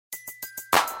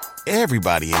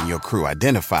Everybody in your crew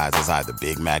identifies as either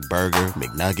Big Mac Burger,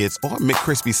 McNuggets, or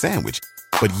McCrispy Sandwich.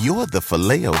 But you're the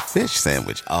Filet-O-Fish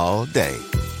Sandwich all day.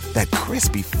 That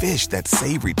crispy fish, that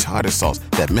savory tartar sauce,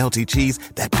 that melty cheese,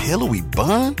 that pillowy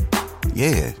bun.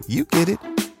 Yeah, you get it.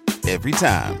 Every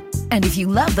time. And if you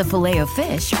love the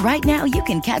Filet-O-Fish, right now you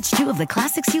can catch two of the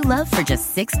classics you love for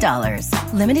just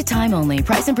 $6. Limited time only.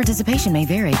 Price and participation may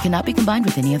vary. Cannot be combined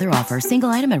with any other offer. Single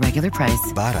item at regular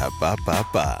price.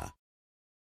 Ba-da-ba-ba-ba.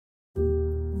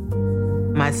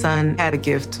 My son had a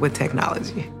gift with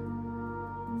technology.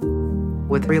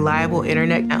 With reliable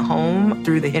internet at home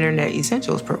through the Internet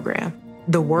Essentials program,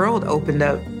 the world opened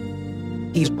up.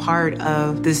 He's part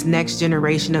of this next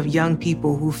generation of young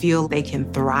people who feel they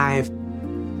can thrive.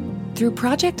 Through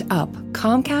Project UP,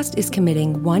 Comcast is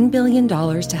committing $1 billion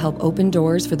to help open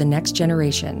doors for the next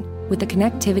generation with the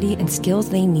connectivity and skills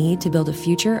they need to build a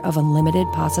future of unlimited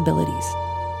possibilities.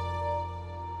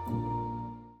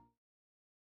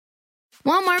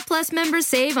 Walmart Plus members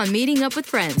save on meeting up with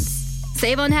friends.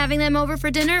 Save on having them over for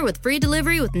dinner with free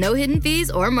delivery with no hidden fees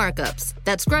or markups.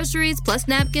 That's groceries, plus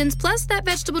napkins, plus that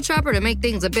vegetable chopper to make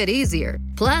things a bit easier.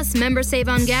 Plus, members save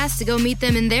on gas to go meet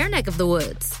them in their neck of the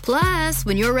woods. Plus,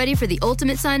 when you're ready for the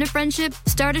ultimate sign of friendship,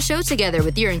 start a show together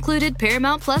with your included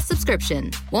Paramount Plus subscription.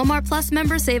 Walmart Plus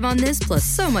members save on this plus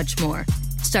so much more.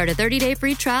 Start a 30-day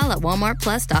free trial at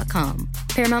walmartplus.com.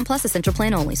 Paramount Plus Essential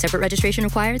Plan only. Separate registration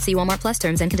required. See Walmart Plus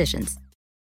terms and conditions.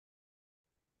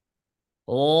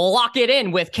 Lock it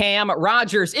in with Cam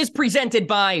Rogers is presented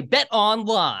by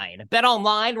BetOnline.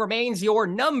 BetOnline remains your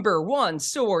number one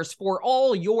source for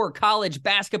all your college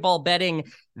basketball betting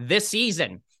this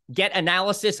season. Get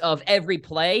analysis of every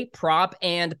play, prop,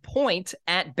 and point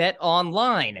at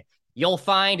BetOnline. You'll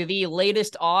find the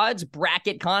latest odds,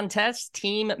 bracket contests,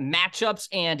 team matchups,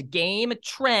 and game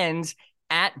trends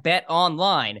at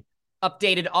BetOnline.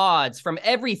 Updated odds from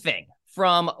everything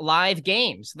from live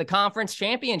games, the conference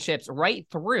championships, right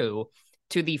through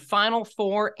to the Final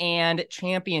Four and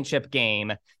championship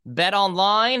game.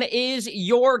 BetOnline is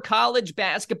your college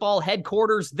basketball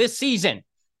headquarters this season.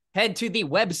 Head to the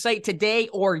website today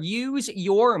or use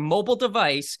your mobile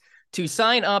device to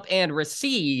sign up and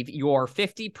receive your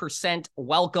 50%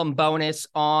 welcome bonus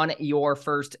on your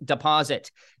first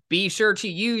deposit. Be sure to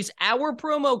use our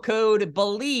promo code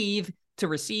BELIEVE to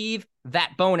receive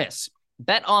that bonus.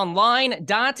 BetOnline.ag,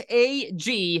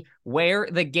 where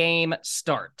the game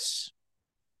starts.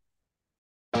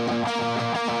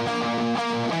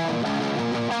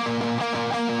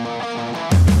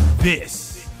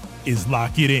 This is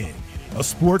Lock It In, a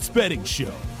sports betting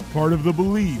show, part of the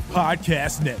Believe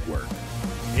Podcast Network.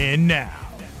 And now,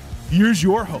 here's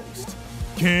your host,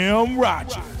 Cam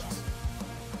Rogers.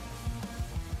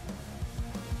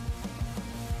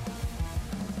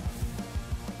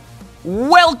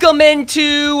 Welcome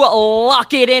into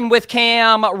Lock It In with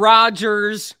Cam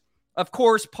Rogers. Of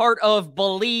course, part of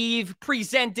Believe,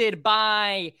 presented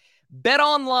by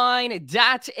BetOnline.ag.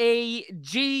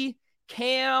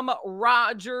 Cam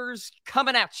Rogers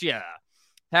coming at you.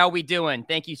 How we doing?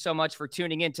 Thank you so much for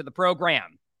tuning into the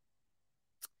program.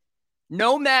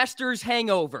 No Masters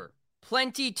hangover.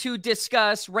 Plenty to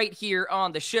discuss right here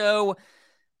on the show.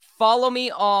 Follow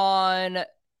me on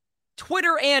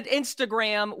Twitter and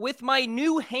Instagram with my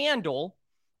new handle,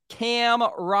 Cam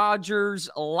Rogers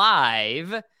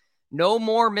Live. No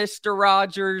more Mr.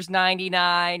 Rogers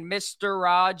 99, Mr.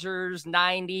 Rogers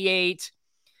 98.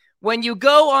 When you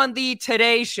go on the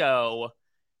Today Show,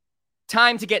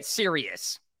 time to get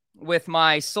serious with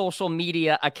my social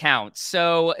media accounts.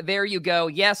 So there you go.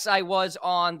 Yes, I was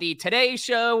on the Today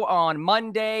Show on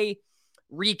Monday,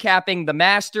 recapping the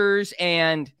Masters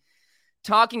and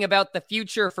talking about the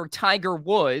future for Tiger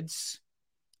Woods.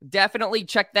 Definitely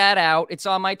check that out. It's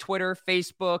on my Twitter,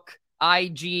 Facebook,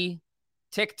 IG,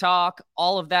 TikTok,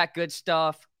 all of that good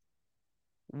stuff.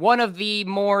 One of the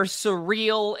more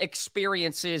surreal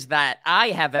experiences that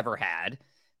I have ever had.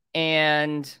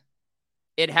 And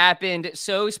it happened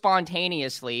so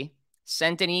spontaneously.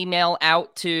 Sent an email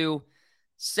out to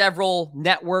several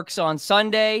networks on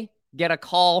Sunday. Get a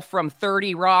call from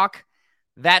 30 Rock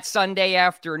that Sunday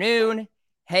afternoon.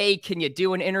 Hey, can you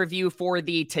do an interview for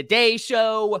the Today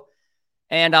Show?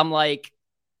 And I'm like,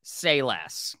 say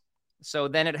less. So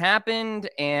then it happened,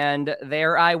 and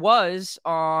there I was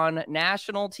on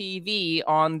national TV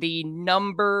on the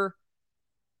number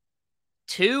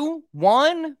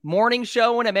 1 morning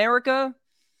show in America.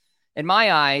 In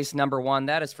my eyes, number 1,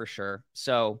 that is for sure.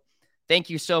 So thank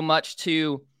you so much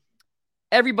to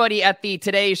everybody at the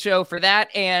Today Show for that.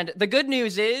 And the good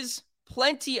news is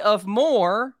plenty of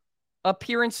more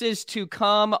appearances to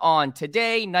come on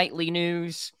Today, Nightly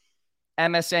News,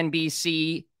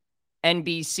 MSNBC,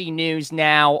 NBC News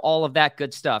Now, all of that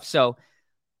good stuff. So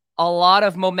a lot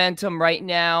of momentum right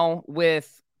now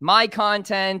with my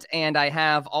content, and I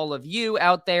have all of you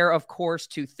out there, of course,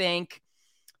 to thank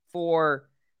for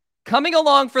coming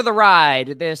along for the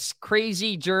ride, this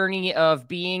crazy journey of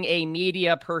being a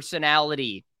media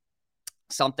personality,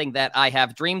 something that I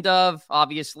have dreamed of,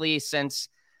 obviously, since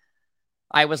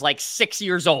I was like 6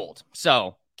 years old.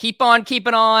 So keep on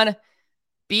keeping on.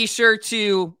 Be sure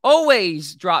to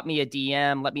always drop me a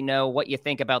DM. Let me know what you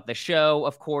think about the show.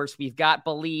 Of course, we've got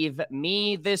Believe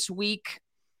Me this week,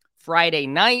 Friday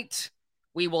night.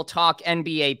 We will talk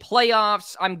NBA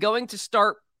playoffs. I'm going to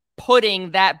start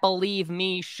putting that Believe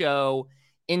Me show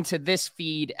into this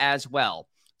feed as well.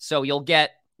 So you'll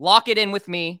get Lock It In with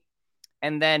me,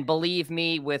 and then Believe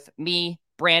Me with me,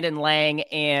 Brandon Lang,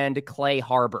 and Clay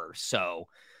Harbor. So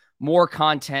more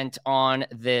content on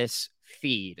this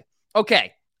feed.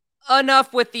 Okay,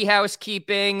 enough with the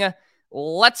housekeeping.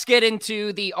 Let's get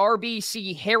into the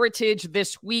RBC Heritage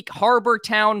this week. Harbor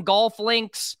Town Golf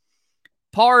Links,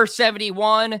 par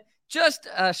 71, just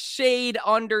a shade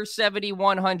under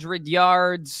 7,100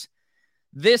 yards.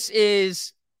 This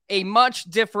is a much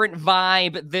different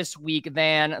vibe this week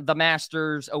than the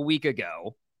Masters a week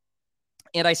ago.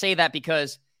 And I say that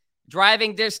because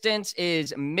driving distance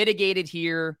is mitigated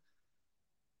here.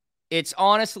 It's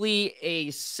honestly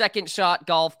a second shot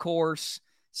golf course,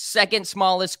 second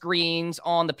smallest greens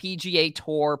on the PGA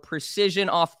Tour. Precision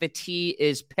off the tee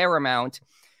is paramount.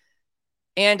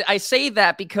 And I say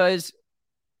that because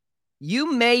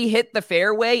you may hit the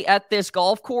fairway at this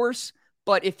golf course,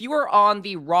 but if you are on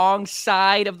the wrong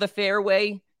side of the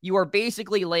fairway, you are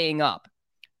basically laying up.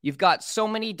 You've got so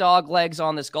many dog legs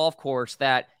on this golf course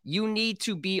that you need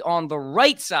to be on the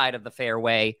right side of the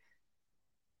fairway,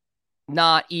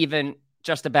 not even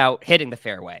just about hitting the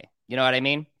fairway. You know what I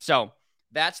mean? So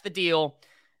that's the deal.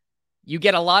 You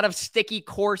get a lot of sticky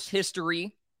course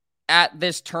history at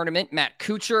this tournament. Matt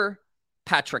Kuchar,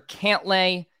 Patrick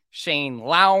Cantlay, Shane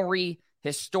Lowry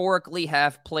historically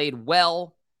have played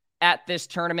well at this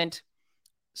tournament.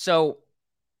 So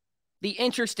the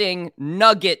interesting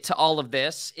nugget to all of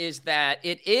this is that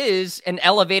it is an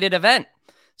elevated event.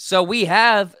 So we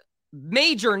have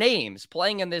major names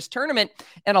playing in this tournament,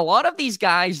 and a lot of these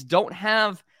guys don't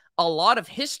have a lot of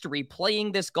history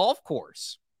playing this golf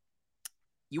course.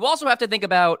 You also have to think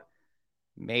about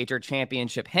major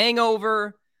championship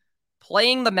hangover.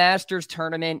 Playing the Masters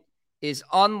tournament is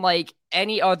unlike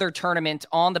any other tournament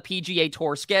on the PGA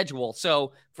Tour schedule.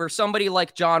 So for somebody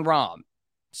like Jon Rahm,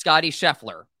 Scotty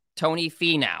Scheffler, Tony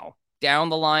Finau, down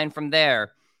the line from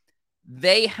there,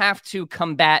 they have to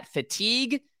combat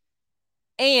fatigue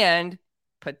and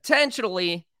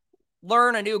potentially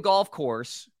learn a new golf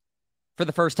course for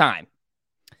the first time.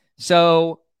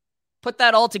 So put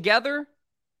that all together,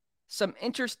 some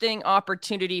interesting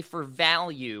opportunity for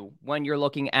value when you're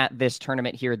looking at this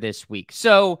tournament here this week.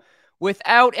 So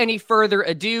without any further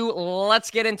ado,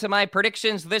 let's get into my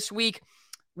predictions this week.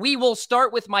 We will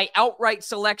start with my outright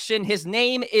selection. His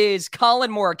name is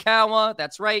Collin Morikawa.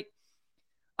 That's right.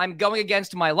 I'm going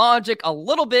against my logic a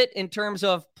little bit in terms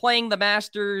of playing the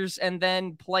Masters and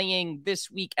then playing this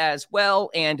week as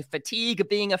well, and fatigue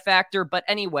being a factor. But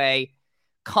anyway,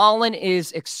 Collin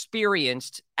is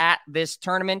experienced at this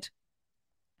tournament.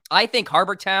 I think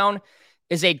Harbor Town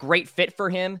is a great fit for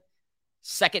him.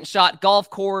 Second shot golf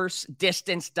course,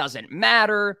 distance doesn't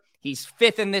matter. He's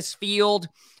fifth in this field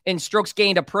in strokes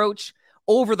gained approach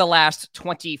over the last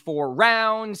 24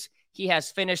 rounds. He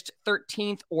has finished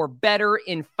 13th or better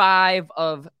in 5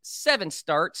 of 7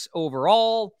 starts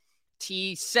overall.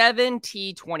 T7,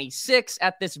 T26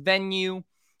 at this venue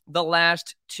the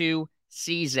last 2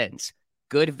 seasons.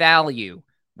 Good value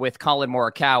with Collin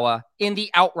Morikawa in the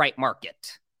outright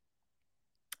market.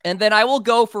 And then I will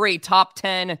go for a top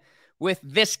 10 with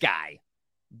this guy.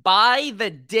 Buy the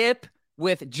dip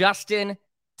with Justin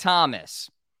Thomas.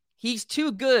 He's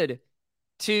too good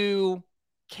to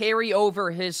carry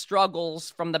over his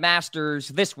struggles from the Masters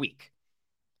this week.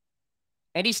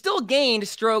 And he still gained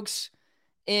strokes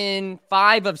in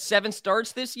 5 of 7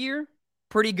 starts this year.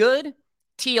 Pretty good.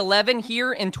 T11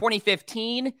 here in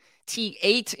 2015.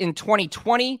 T8 in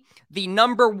 2020. The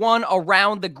number 1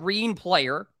 around the green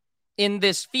player in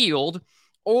this field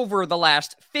over the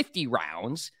last 50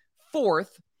 rounds.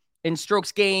 4th in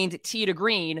strokes gained tee to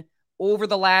green over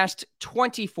the last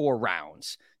 24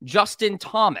 rounds. Justin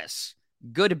Thomas,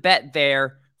 good bet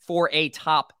there for a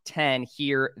top 10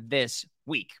 here this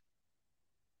week.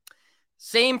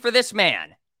 Same for this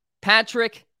man,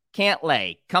 Patrick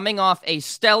Cantlay, coming off a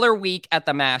stellar week at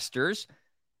the Masters.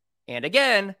 And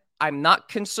again, I'm not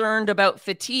concerned about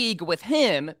fatigue with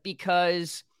him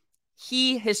because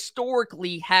he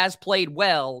historically has played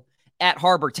well at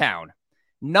Harbor Town.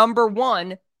 Number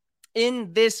 1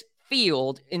 in this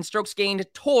field in strokes gained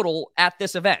total at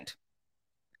this event.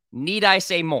 Need I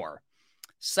say more?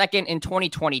 Second in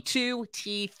 2022,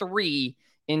 T3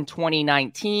 in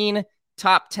 2019,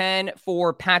 top 10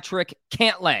 for Patrick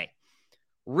Cantlay.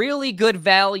 Really good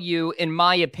value, in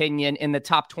my opinion, in the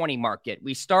top 20 market.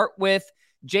 We start with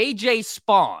JJ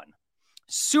Spawn.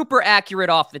 Super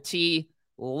accurate off the tee.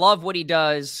 Love what he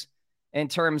does in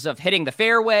terms of hitting the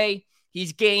fairway.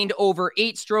 He's gained over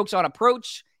 8 strokes on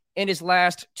approach in his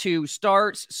last 2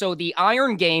 starts. So the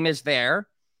iron game is there.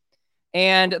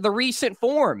 And the recent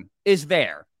form is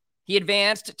there. He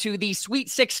advanced to the Sweet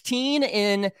 16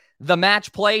 in the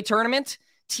match play tournament,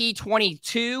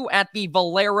 T22 at the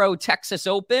Valero Texas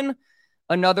Open,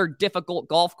 another difficult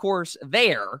golf course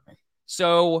there.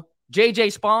 So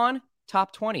JJ Spawn,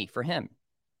 top 20 for him.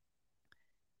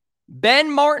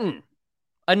 Ben Martin,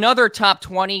 another top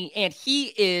 20, and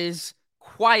he is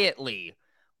quietly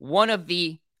one of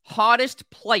the hottest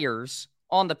players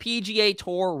on the PGA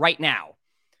Tour right now.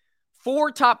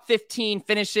 4 top 15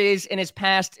 finishes in his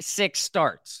past 6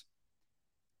 starts.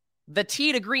 The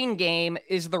tee to green game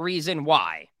is the reason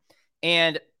why.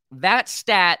 And that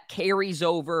stat carries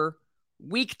over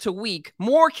week to week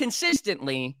more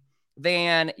consistently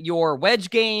than your wedge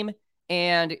game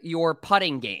and your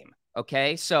putting game.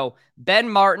 Okay, so Ben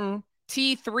Martin,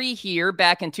 T3 here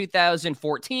back in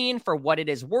 2014 for what it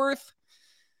is worth.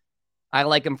 I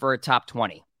like him for a top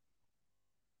 20.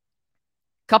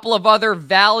 Couple of other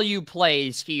value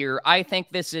plays here. I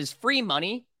think this is free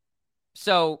money,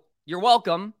 so you're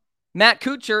welcome. Matt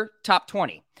Kuchar, top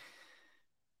 20.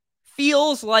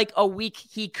 Feels like a week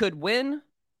he could win,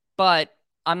 but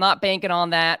I'm not banking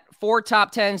on that. 4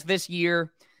 top 10s this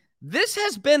year. This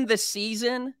has been the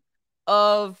season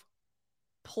of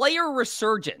player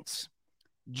resurgence.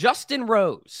 Justin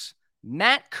Rose,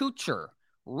 Matt Kuchar,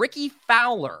 Ricky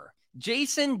Fowler,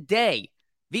 Jason Day.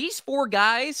 These 4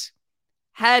 guys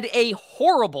had a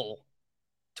horrible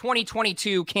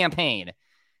 2022 campaign.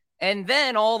 And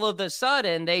then all of a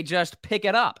sudden, they just pick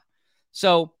it up.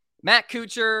 So Matt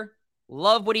Kuchar,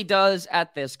 love what he does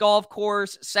at this golf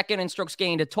course. Second in strokes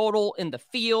gained a total in the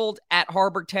field at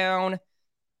Harbor Town.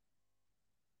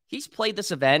 He's played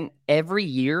this event every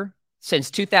year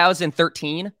since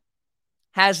 2013.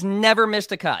 Has never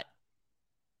missed a cut.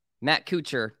 Matt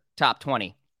Kuchar, top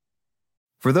 20.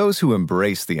 For those who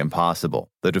embrace the impossible,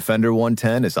 the Defender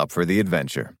 110 is up for the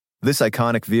adventure. This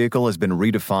iconic vehicle has been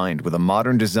redefined with a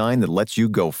modern design that lets you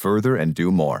go further and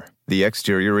do more. The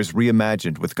exterior is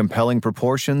reimagined with compelling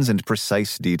proportions and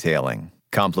precise detailing,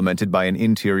 complemented by an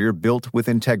interior built with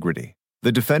integrity.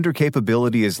 The Defender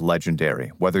capability is legendary.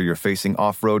 Whether you're facing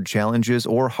off-road challenges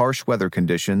or harsh weather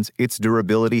conditions, its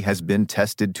durability has been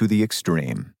tested to the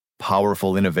extreme.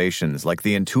 Powerful innovations like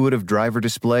the intuitive driver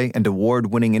display and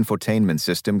award-winning infotainment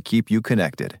system keep you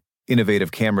connected.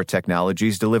 Innovative camera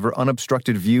technologies deliver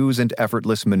unobstructed views and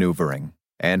effortless maneuvering.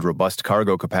 And robust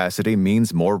cargo capacity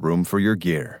means more room for your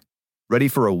gear. Ready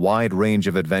for a wide range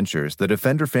of adventures, the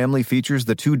Defender family features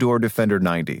the 2-door Defender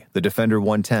 90, the Defender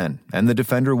 110, and the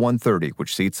Defender 130,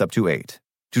 which seats up to 8.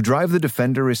 To drive the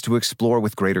Defender is to explore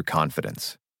with greater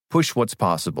confidence. Push what's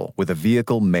possible with a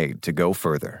vehicle made to go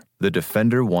further. The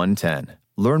Defender 110.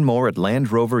 Learn more at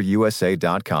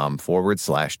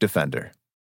LandRoverUSA.com/Defender.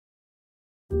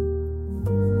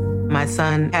 My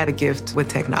son had a gift with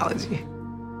technology.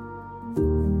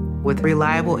 With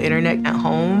reliable internet at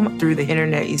home through the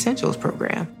Internet Essentials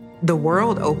program, the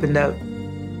world opened up.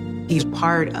 He's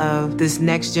part of this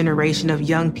next generation of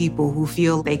young people who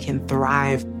feel they can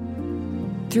thrive.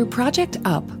 Through Project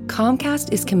UP,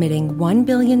 Comcast is committing $1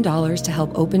 billion to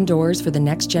help open doors for the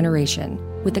next generation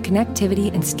with the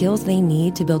connectivity and skills they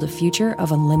need to build a future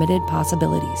of unlimited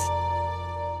possibilities.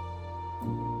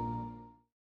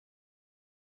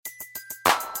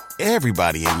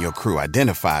 Everybody in your crew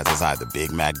identifies as either Big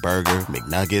Mac Burger,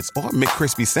 McNuggets, or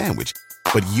McCrispy Sandwich.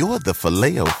 But you're the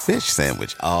Filet-O-Fish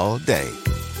Sandwich all day.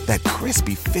 That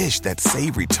crispy fish, that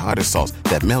savory tartar sauce,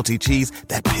 that melty cheese,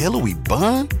 that pillowy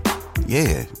bun.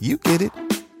 Yeah, you get it.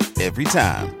 Every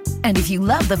time. And if you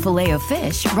love the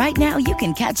Filet-O-Fish, right now you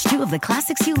can catch 2 of the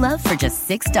classics you love for just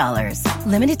 $6.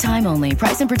 Limited time only.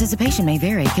 Price and participation may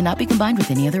vary. Cannot be combined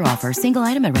with any other offer. Single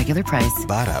item at regular price.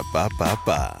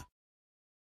 Ba-da-ba-ba-ba.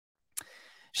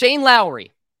 Shane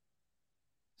Lowry,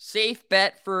 safe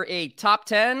bet for a top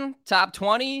 10, top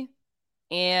 20,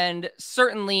 and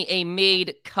certainly a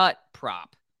made cut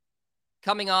prop.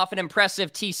 Coming off an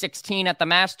impressive T16 at the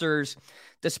Masters,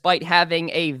 despite having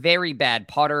a very bad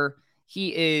putter,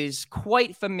 He is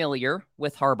quite familiar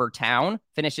with Harbor Town,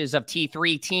 finishes of T3,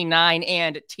 T9,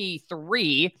 and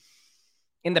T3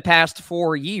 in the past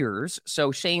 4 years.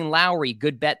 So Shane Lowry,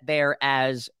 good bet there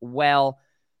as well.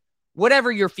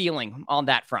 Whatever you're feeling on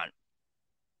that front.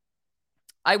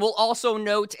 I will also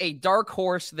note a dark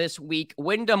horse this week,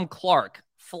 Wyndham Clark,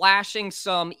 flashing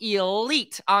some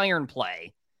elite iron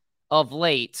play of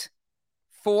late.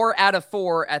 4 out of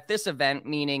 4 at this event,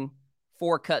 meaning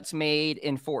 4 cuts made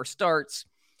in 4 starts.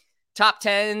 Top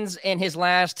 10s in his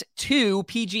last 2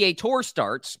 PGA Tour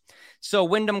starts. So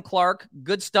Wyndham Clark,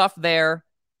 good stuff there.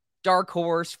 Dark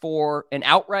horse for an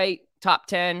outright top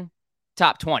 10,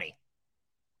 top 20.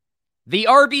 The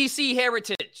RBC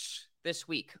Heritage this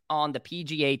week on the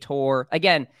PGA Tour.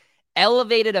 Again,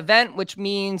 elevated event, which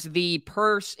means the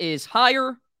purse is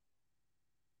higher.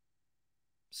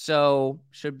 So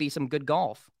should be some good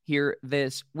golf here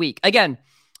this week. Again,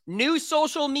 new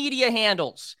social media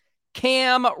handles.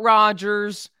 Cam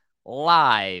Rogers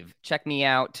Live. Check me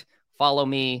out. Follow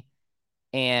me.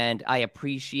 And I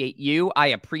appreciate you. I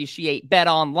appreciate Bet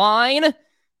Online.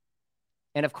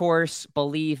 And of course,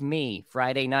 believe me,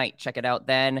 Friday night, check it out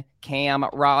then. Cam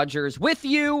Rogers with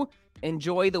you.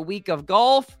 Enjoy the week of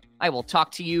golf. I will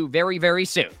talk to you very, very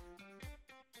soon.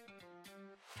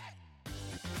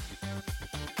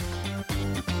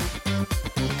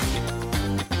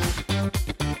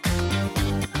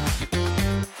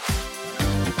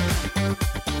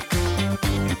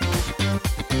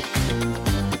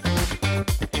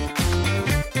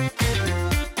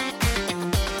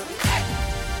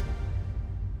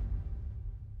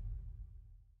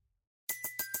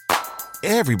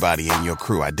 Everybody in your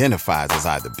crew identifies as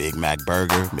either Big Mac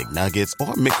Burger, McNuggets,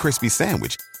 or McCrispy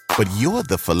Sandwich. But you're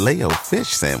the Filet-O-Fish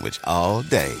Sandwich all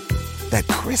day. That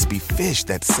crispy fish,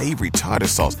 that savory tartar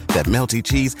sauce, that melty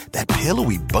cheese, that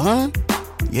pillowy bun.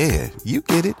 Yeah, you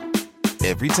get it.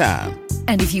 Every time.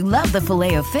 And if you love the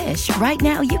Filet-O-Fish, right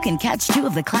now you can catch 2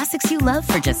 of the classics you love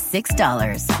for just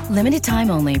 $6. Limited time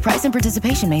only. Price and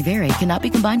participation may vary. Cannot be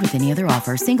combined with any other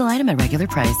offer. Single item at regular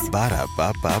price.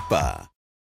 Ba-da-ba-ba-ba.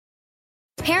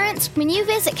 Parents, when you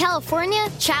visit California,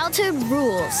 childhood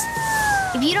rules.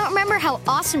 If you don't remember how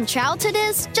awesome childhood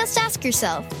is, just ask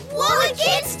yourself, what would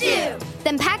kids do?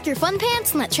 Then pack your fun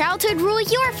pants and let childhood rule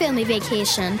your family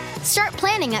vacation. Start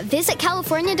planning at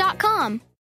visitcalifornia.com.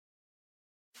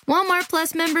 Walmart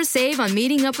Plus members save on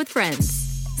meeting up with friends.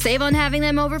 Save on having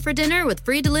them over for dinner with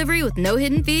free delivery with no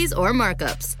hidden fees or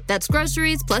markups. That's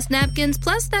groceries plus napkins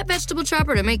plus that vegetable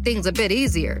chopper to make things a bit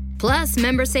easier. Plus,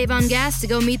 members save on gas to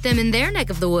go meet them in their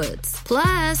neck of the woods.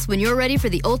 Plus, when you're ready for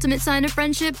the ultimate sign of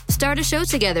friendship, start a show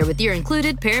together with your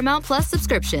included Paramount Plus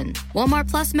subscription. Walmart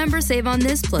Plus members save on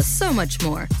this plus so much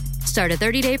more. Start a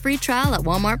 30-day free trial at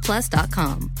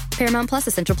walmartplus.com. Paramount Plus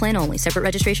Essential Plan only. Separate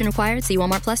registration required. See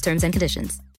Walmart Plus terms and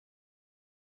conditions.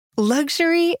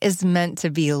 Luxury is meant to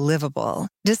be livable.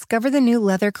 Discover the new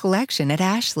leather collection at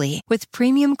Ashley with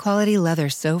premium quality leather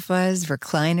sofas,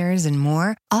 recliners, and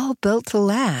more, all built to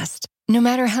last. No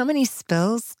matter how many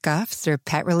spills, scuffs, or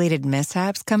pet-related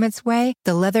mishaps come its way,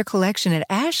 the leather collection at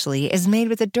Ashley is made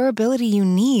with the durability you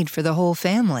need for the whole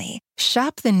family.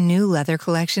 Shop the new leather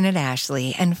collection at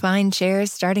Ashley and find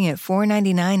chairs starting at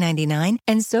 $499.99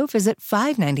 and sofas at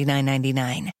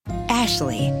 $599.99.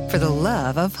 Ashley, for the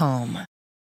love of home.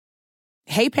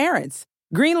 Hey parents,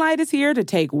 Greenlight is here to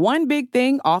take one big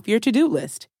thing off your to-do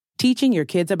list, teaching your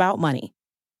kids about money.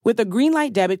 With a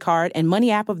Greenlight debit card and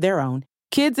money app of their own,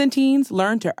 kids and teens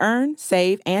learn to earn,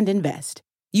 save, and invest.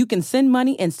 You can send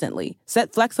money instantly,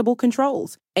 set flexible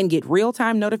controls, and get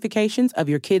real-time notifications of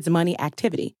your kids' money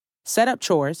activity. Set up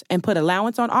chores and put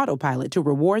allowance on autopilot to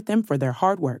reward them for their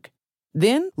hard work.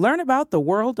 Then learn about the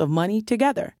world of money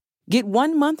together. Get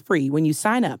 1 month free when you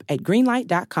sign up at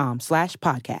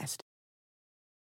greenlight.com/podcast.